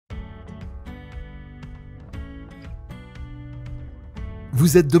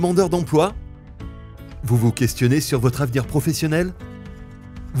Vous êtes demandeur d'emploi? Vous vous questionnez sur votre avenir professionnel?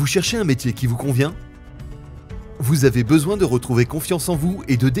 Vous cherchez un métier qui vous convient? Vous avez besoin de retrouver confiance en vous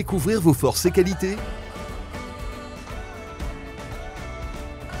et de découvrir vos forces et qualités?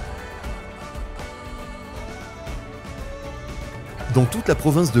 Dans toute la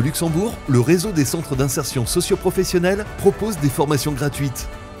province de Luxembourg, le réseau des centres d'insertion socio-professionnelle propose des formations gratuites.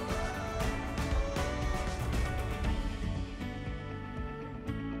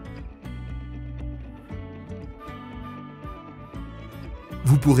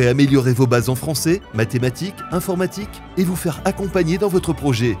 Vous pourrez améliorer vos bases en français, mathématiques, informatique et vous faire accompagner dans votre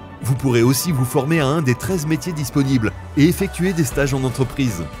projet. Vous pourrez aussi vous former à un des 13 métiers disponibles et effectuer des stages en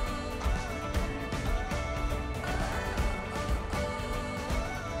entreprise.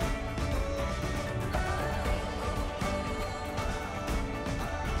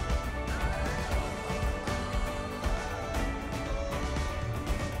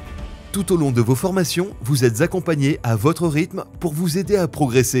 Tout au long de vos formations, vous êtes accompagné à votre rythme pour vous aider à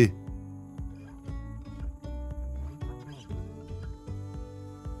progresser.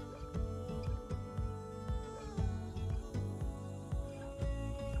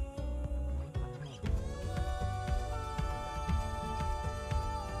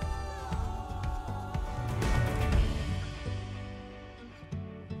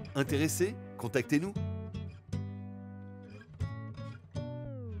 Intéressé? Contactez-nous.